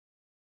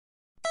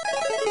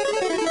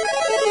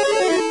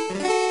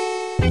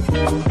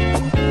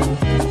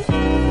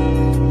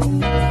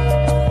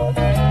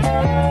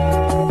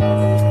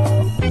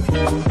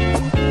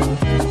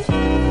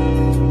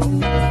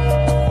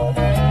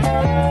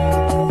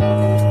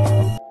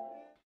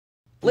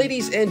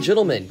Ladies and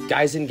gentlemen,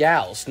 guys and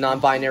gals,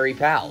 non-binary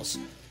pals,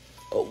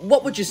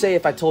 what would you say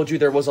if I told you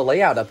there was a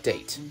layout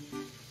update?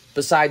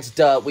 Besides,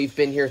 duh, we've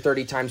been here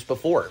 30 times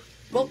before.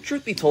 Well,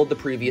 truth be told, the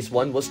previous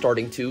one was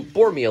starting to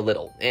bore me a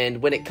little,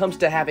 and when it comes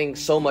to having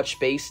so much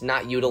space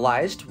not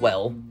utilized,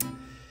 well,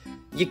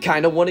 you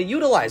kinda wanna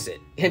utilize it,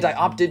 and I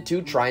opted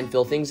to try and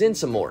fill things in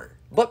some more.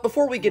 But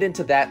before we get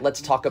into that,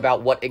 let's talk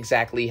about what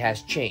exactly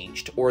has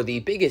changed, or the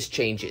biggest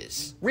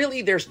changes.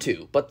 Really, there's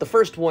two, but the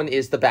first one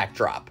is the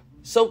backdrop.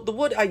 So the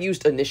wood I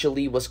used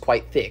initially was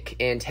quite thick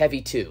and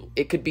heavy too.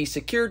 It could be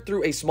secured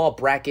through a small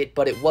bracket,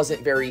 but it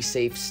wasn't very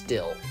safe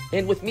still.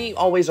 And with me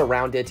always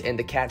around it and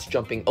the cats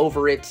jumping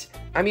over it,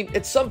 I mean,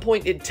 at some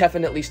point it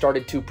definitely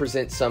started to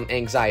present some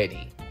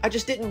anxiety. I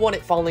just didn't want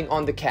it falling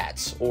on the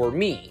cats, or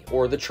me,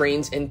 or the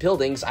trains and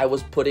buildings I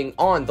was putting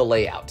on the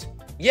layout.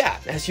 Yeah,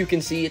 as you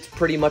can see, it's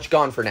pretty much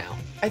gone for now.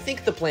 I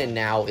think the plan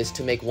now is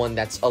to make one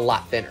that's a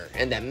lot thinner,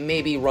 and that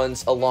maybe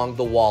runs along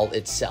the wall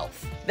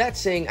itself. That's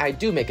saying I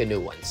do make a new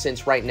one,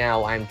 since right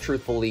now I'm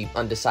truthfully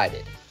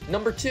undecided.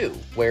 Number 2,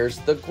 where's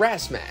the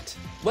grass mat?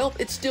 Well,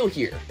 it's still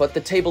here, but the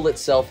table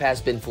itself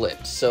has been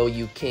flipped, so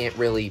you can't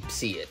really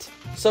see it.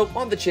 So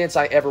on the chance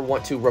I ever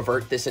want to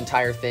revert this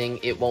entire thing,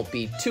 it won't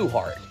be too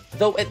hard.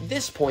 Though at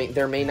this point,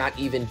 there may not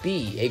even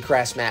be a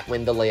grass mat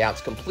when the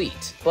layout's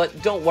complete.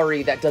 But don't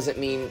worry, that doesn't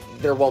mean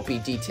there won't be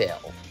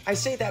detail. I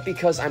say that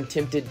because I'm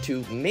tempted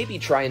to maybe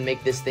try and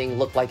make this thing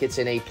look like it's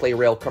in a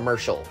Playrail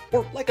commercial,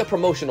 or like a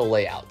promotional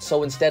layout,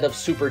 so instead of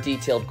super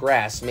detailed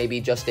grass, maybe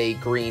just a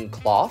green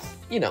cloth?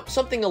 You know,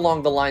 something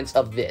along the lines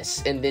of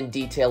this, and then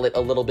detail it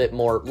a little bit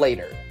more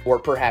later, or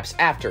perhaps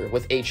after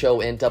with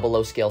HO and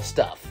 00 scale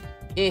stuff.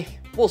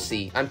 We'll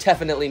see. I'm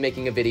definitely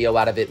making a video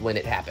out of it when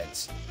it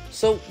happens.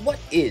 So what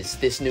is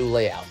this new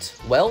layout?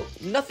 Well,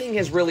 nothing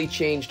has really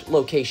changed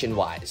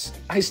location-wise.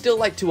 I still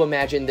like to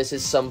imagine this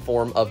is some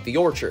form of the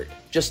orchard,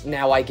 just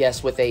now I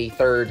guess with a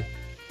third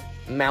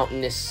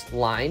mountainous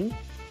line?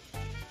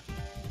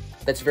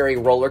 That's very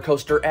roller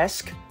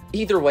coaster-esque.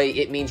 Either way,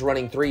 it means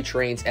running 3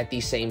 trains at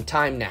the same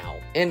time now,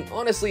 and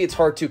honestly it's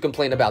hard to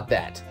complain about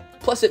that.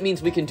 Plus it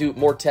means we can do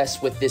more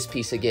tests with this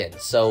piece again,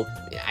 so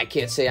I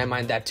can't say I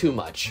mind that too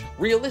much.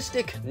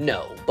 Realistic?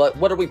 No, but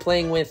what are we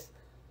playing with?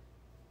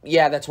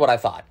 Yeah, that's what I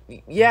thought.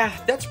 Yeah,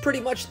 that's pretty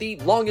much the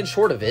long and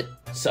short of it.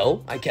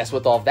 So, I guess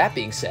with all that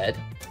being said,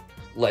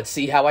 let's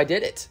see how I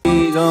did it.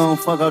 We gon'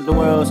 fuck up the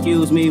world,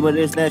 excuse me, but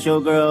it's that your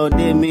girl.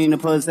 Didn't mean to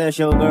possess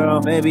your girl.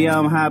 Baby,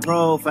 I'm high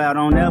profile,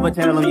 don't ever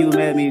tell them you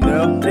met me,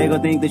 girl. They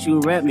gon' think that you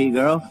rep me,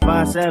 girl.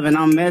 5'7",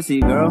 I'm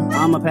messy, girl.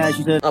 I'ma pass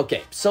you to...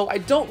 Okay, so I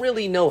don't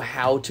really know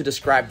how to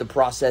describe the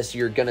process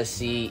you're gonna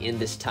see in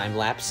this time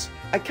lapse.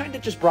 I kinda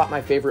just brought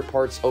my favorite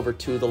parts over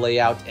to the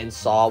layout and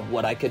saw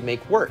what I could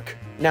make work.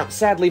 Now,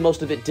 sadly,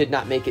 most of it did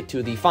not make it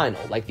to the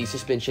final, like the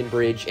suspension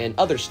bridge and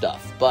other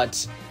stuff,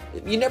 but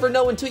you never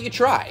know until you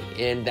try,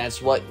 and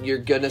that's what you're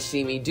gonna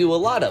see me do a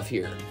lot of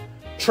here.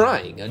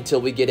 Trying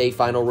until we get a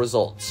final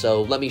result,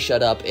 so let me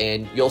shut up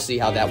and you'll see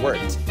how that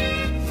worked.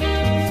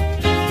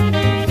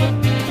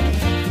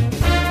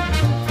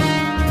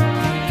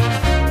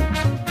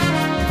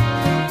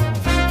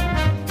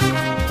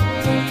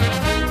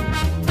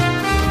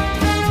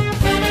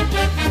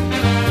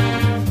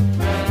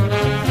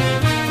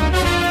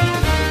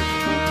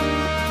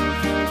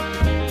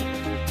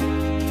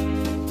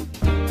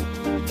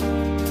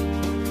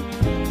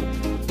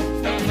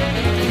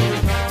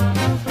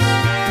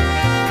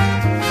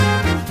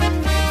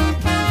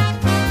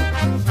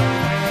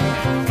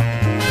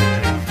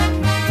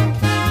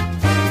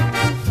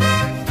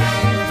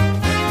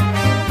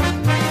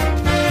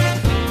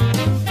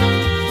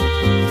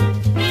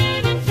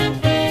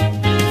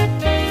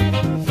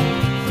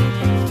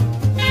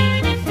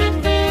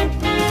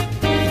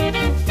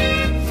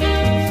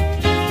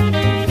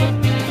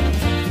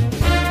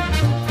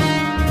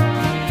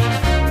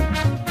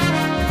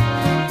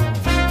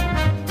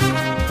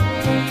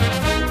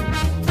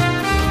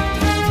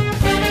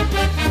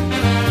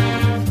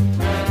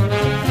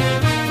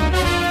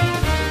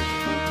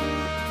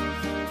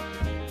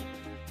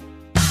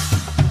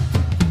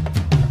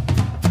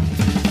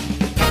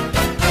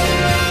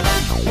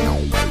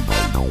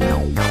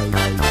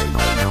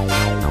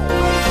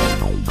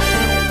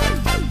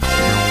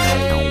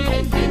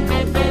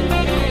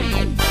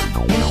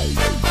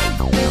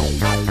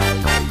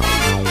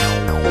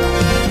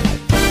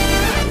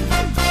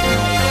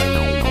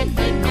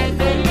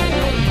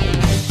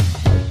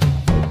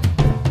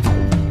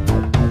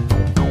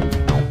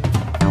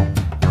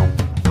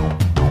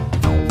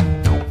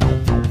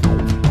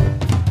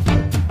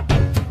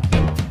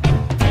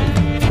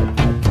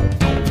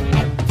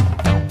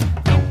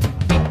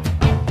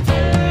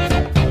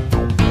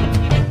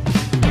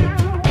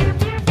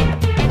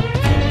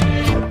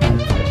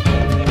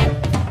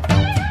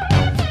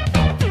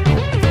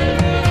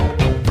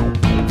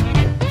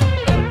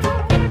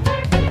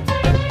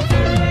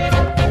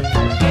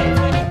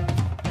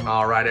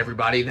 Alright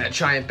everybody, that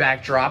giant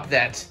backdrop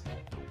that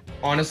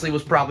honestly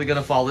was probably going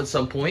to fall at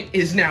some point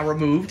is now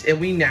removed, and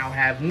we now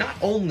have not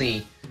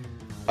only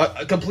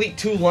a complete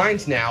 2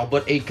 lines now,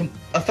 but a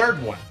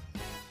third one.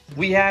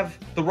 We have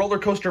the roller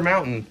coaster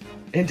mountain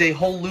and a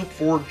whole loop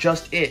for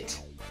just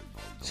it.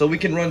 So we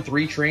can run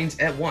 3 trains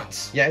at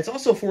once. Yeah, it's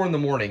also 4 in the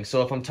morning,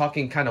 so if I'm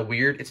talking kind of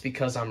weird, it's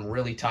because I'm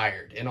really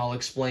tired, and I'll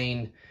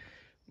explain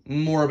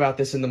more about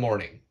this in the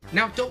morning.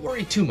 Now, don't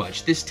worry too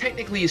much. This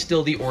technically is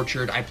still the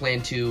orchard. I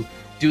plan to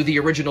do the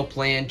original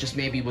plan, just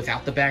maybe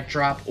without the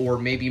backdrop, or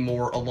maybe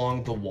more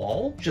along the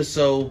wall, just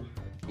so,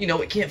 you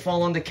know, it can't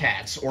fall on the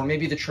cats, or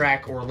maybe the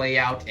track or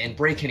layout and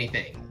break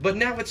anything. But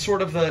now it's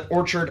sort of an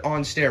orchard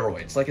on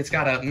steroids, like it's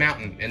got a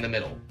mountain in the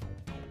middle.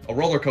 A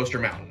roller coaster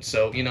mountain.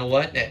 So, you know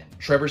what?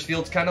 Trevor's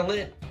Field's kind of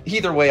lit.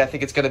 Either way, I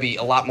think it's going to be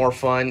a lot more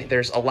fun.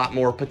 There's a lot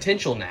more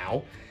potential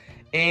now.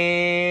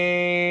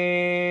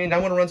 And I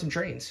want to run some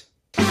trains.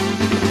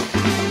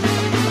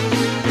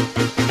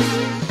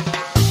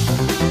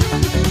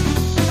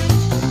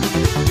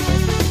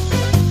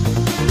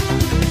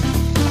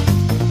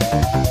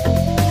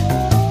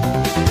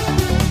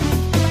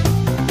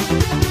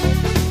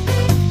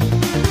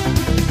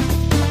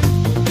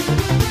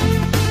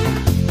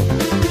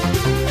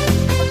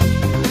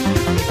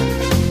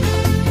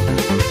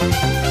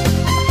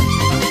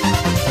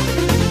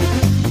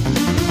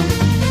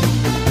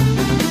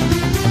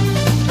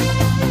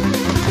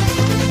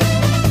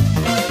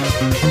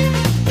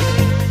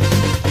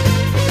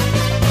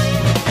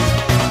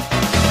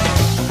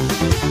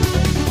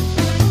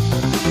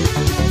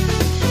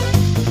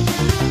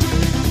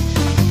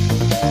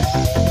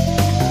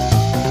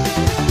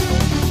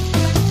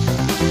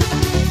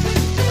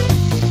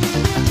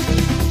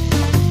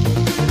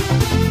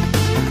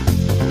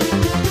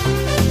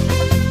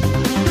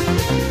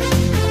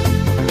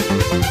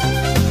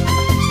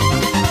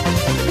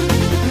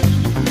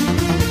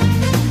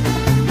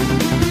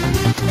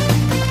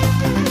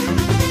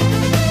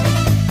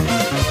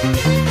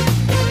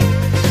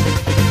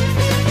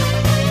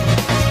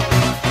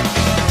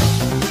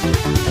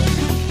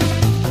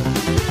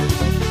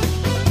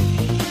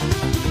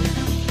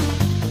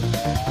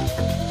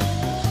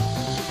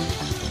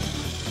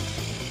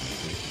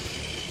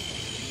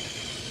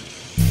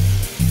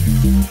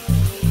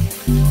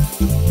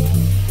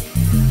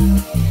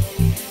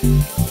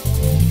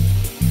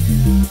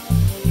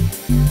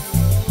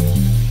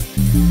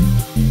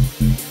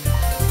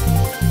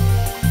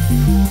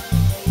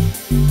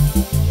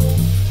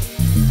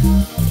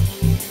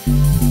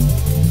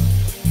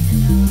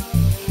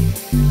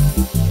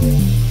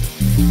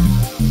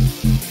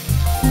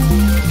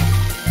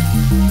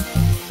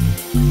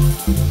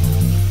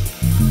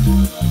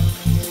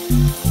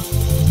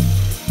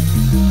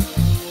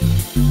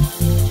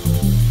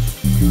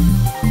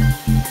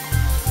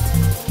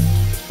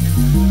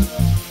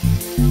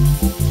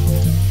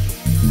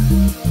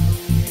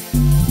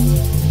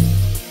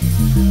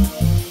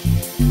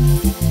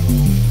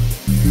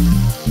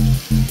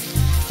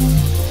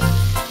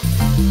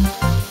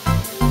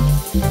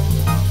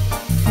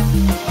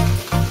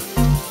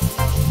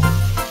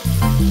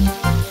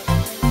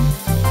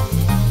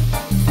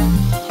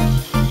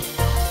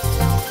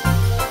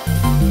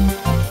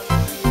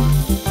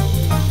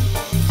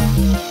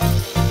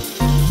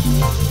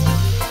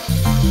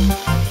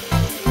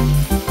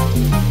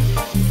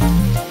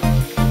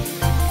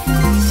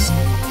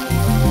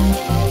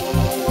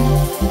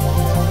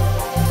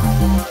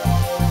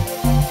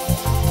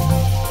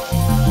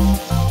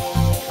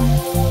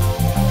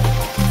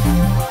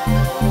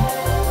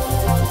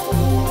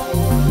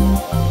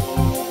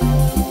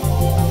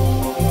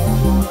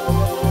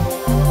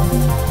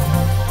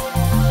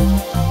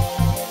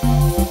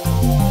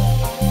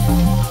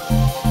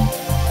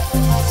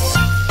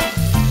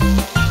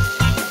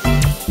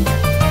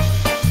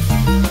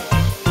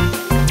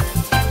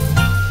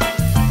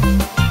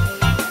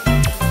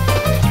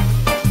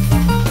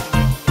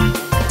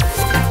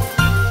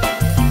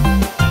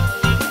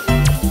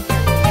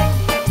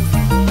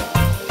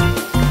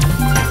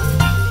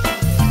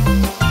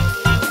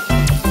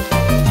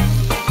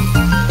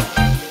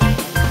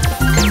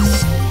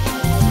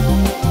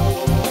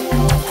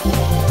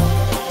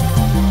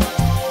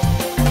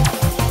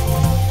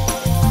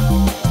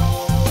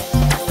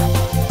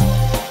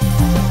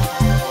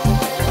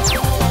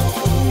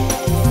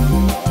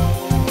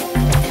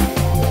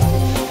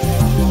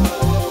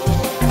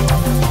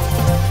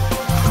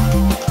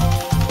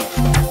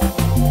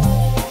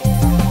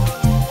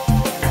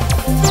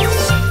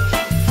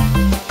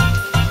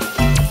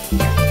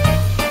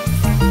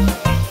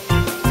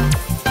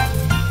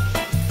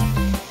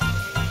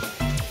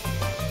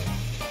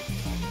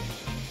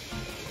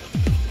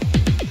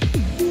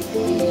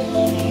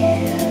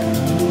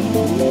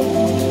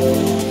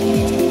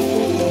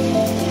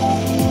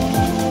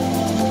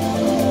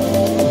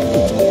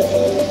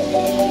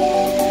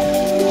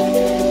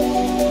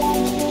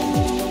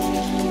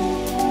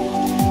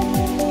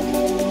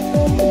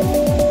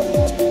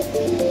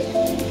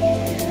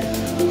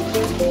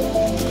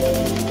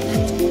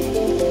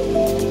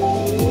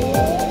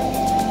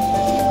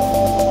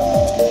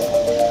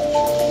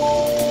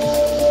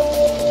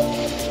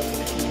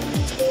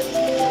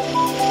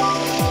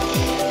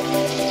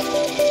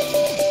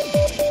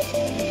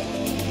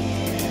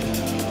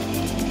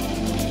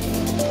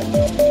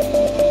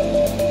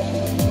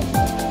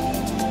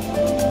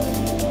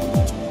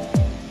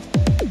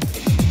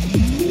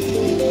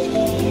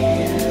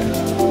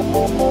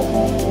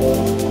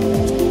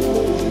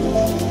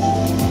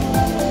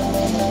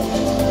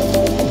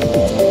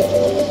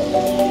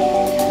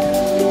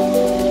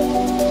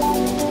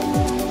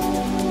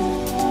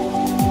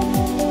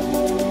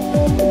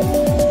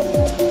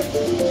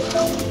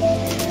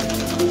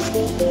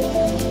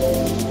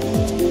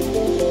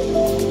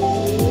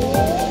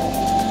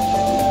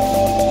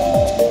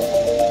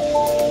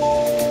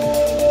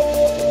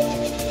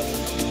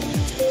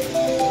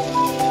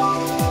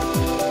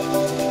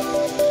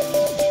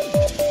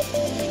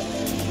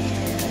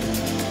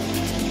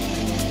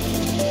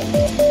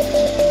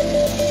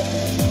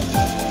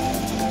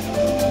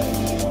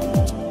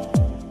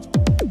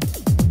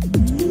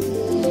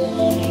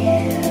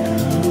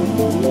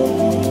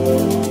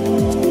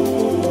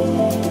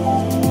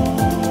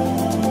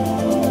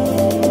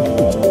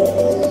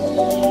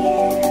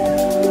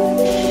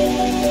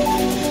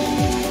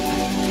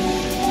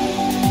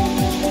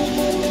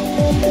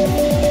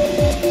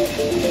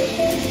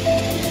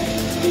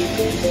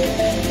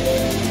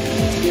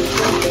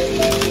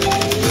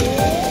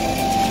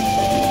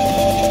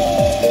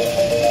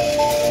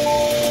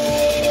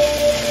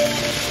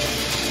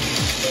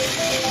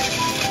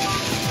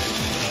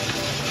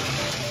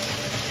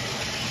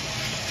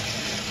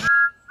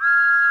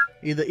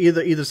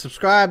 Either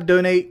subscribe,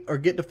 donate, or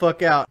get the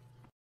fuck out.